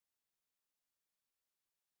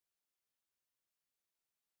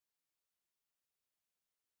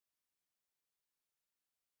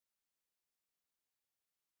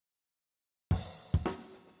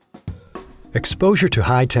Exposure to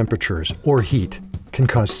high temperatures or heat can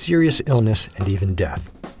cause serious illness and even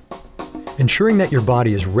death. Ensuring that your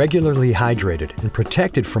body is regularly hydrated and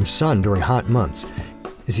protected from sun during hot months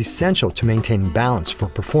is essential to maintaining balance for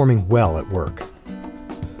performing well at work.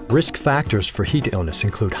 Risk factors for heat illness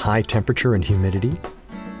include high temperature and humidity,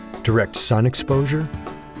 direct sun exposure,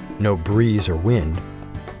 no breeze or wind,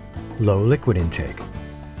 low liquid intake,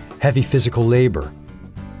 heavy physical labor,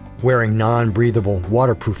 wearing non-breathable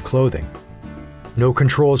waterproof clothing. No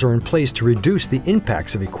controls are in place to reduce the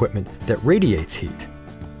impacts of equipment that radiates heat,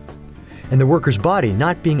 and the worker's body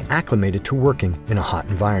not being acclimated to working in a hot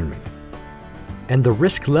environment. And the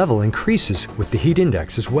risk level increases with the heat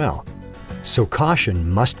index as well, so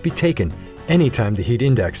caution must be taken anytime the heat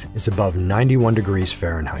index is above 91 degrees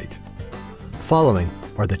Fahrenheit. Following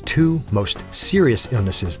are the two most serious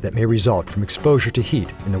illnesses that may result from exposure to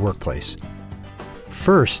heat in the workplace.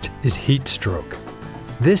 First is heat stroke.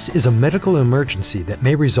 This is a medical emergency that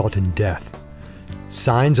may result in death.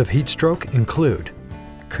 Signs of heat stroke include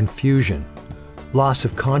confusion, loss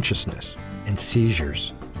of consciousness, and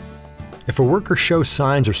seizures. If a worker shows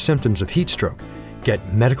signs or symptoms of heat stroke,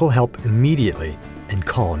 get medical help immediately and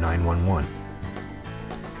call 911.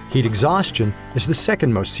 Heat exhaustion is the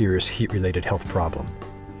second most serious heat-related health problem.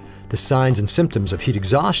 The signs and symptoms of heat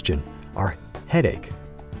exhaustion are headache,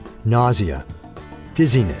 nausea,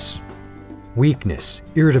 dizziness, weakness,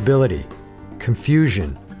 irritability,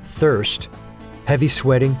 confusion, thirst, heavy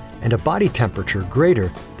sweating, and a body temperature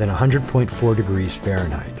greater than 100.4 degrees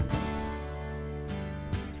Fahrenheit.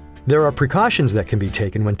 There are precautions that can be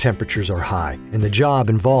taken when temperatures are high and the job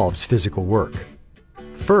involves physical work.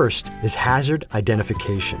 First is hazard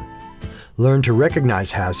identification. Learn to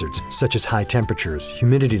recognize hazards such as high temperatures,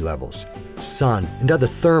 humidity levels, sun, and other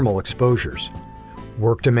thermal exposures,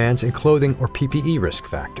 work demands and clothing or PPE risk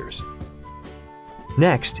factors.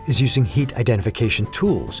 Next is using heat identification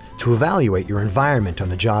tools to evaluate your environment on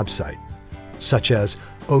the job site, such as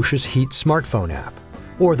OSHA's Heat smartphone app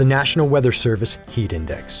or the National Weather Service Heat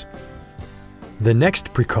Index. The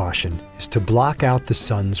next precaution is to block out the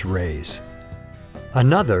sun's rays.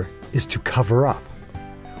 Another is to cover up.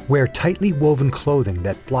 Wear tightly woven clothing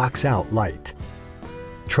that blocks out light.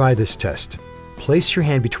 Try this test. Place your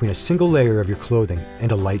hand between a single layer of your clothing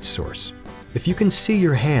and a light source. If you can see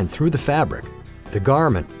your hand through the fabric, the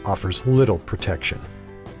garment offers little protection.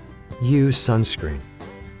 Use sunscreen.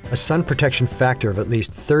 A sun protection factor of at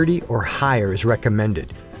least 30 or higher is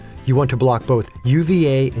recommended. You want to block both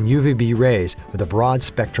UVA and UVB rays with a broad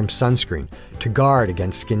spectrum sunscreen to guard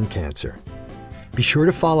against skin cancer. Be sure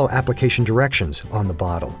to follow application directions on the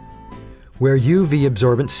bottle. Wear UV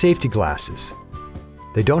absorbent safety glasses.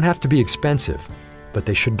 They don't have to be expensive, but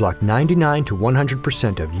they should block 99 to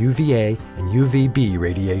 100% of UVA and UVB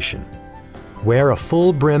radiation. Wear a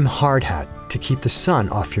full brim hard hat to keep the sun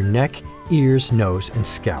off your neck, ears, nose, and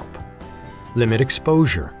scalp. Limit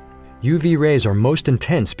exposure. UV rays are most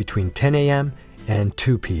intense between 10 a.m. and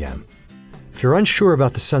 2 p.m. If you're unsure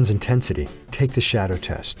about the sun's intensity, take the shadow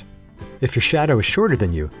test. If your shadow is shorter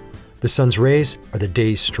than you, the sun's rays are the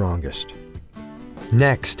day's strongest.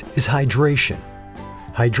 Next is hydration.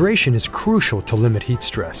 Hydration is crucial to limit heat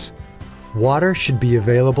stress. Water should be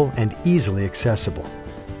available and easily accessible.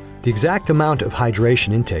 The exact amount of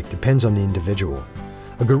hydration intake depends on the individual.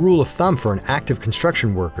 A good rule of thumb for an active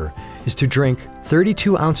construction worker is to drink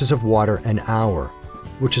 32 ounces of water an hour,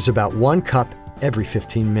 which is about 1 cup every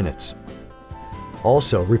 15 minutes.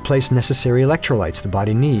 Also, replace necessary electrolytes the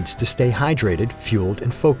body needs to stay hydrated, fueled,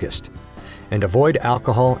 and focused. And avoid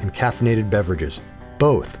alcohol and caffeinated beverages.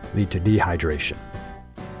 Both lead to dehydration.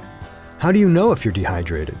 How do you know if you're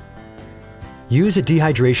dehydrated? Use a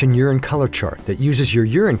dehydration urine color chart that uses your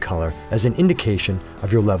urine color as an indication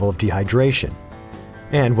of your level of dehydration,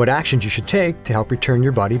 and what actions you should take to help return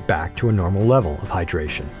your body back to a normal level of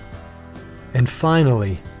hydration. And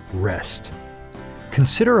finally, rest.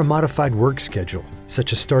 Consider a modified work schedule,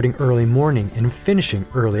 such as starting early morning and finishing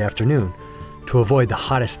early afternoon, to avoid the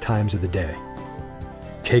hottest times of the day.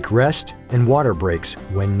 Take rest and water breaks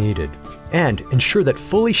when needed, and ensure that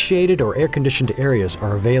fully shaded or air-conditioned areas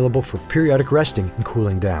are available for periodic resting and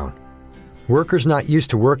cooling down. Workers not used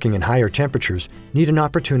to working in higher temperatures need an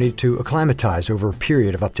opportunity to acclimatize over a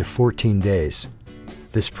period of up to 14 days.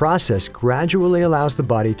 This process gradually allows the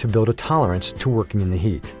body to build a tolerance to working in the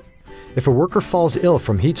heat. If a worker falls ill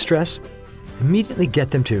from heat stress, immediately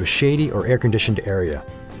get them to a shady or air-conditioned area.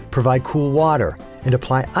 Provide cool water and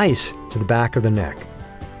apply ice to the back of the neck,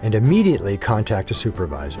 and immediately contact a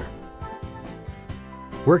supervisor.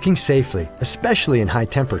 Working safely, especially in high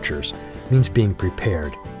temperatures, means being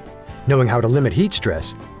prepared. Knowing how to limit heat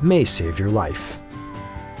stress may save your life.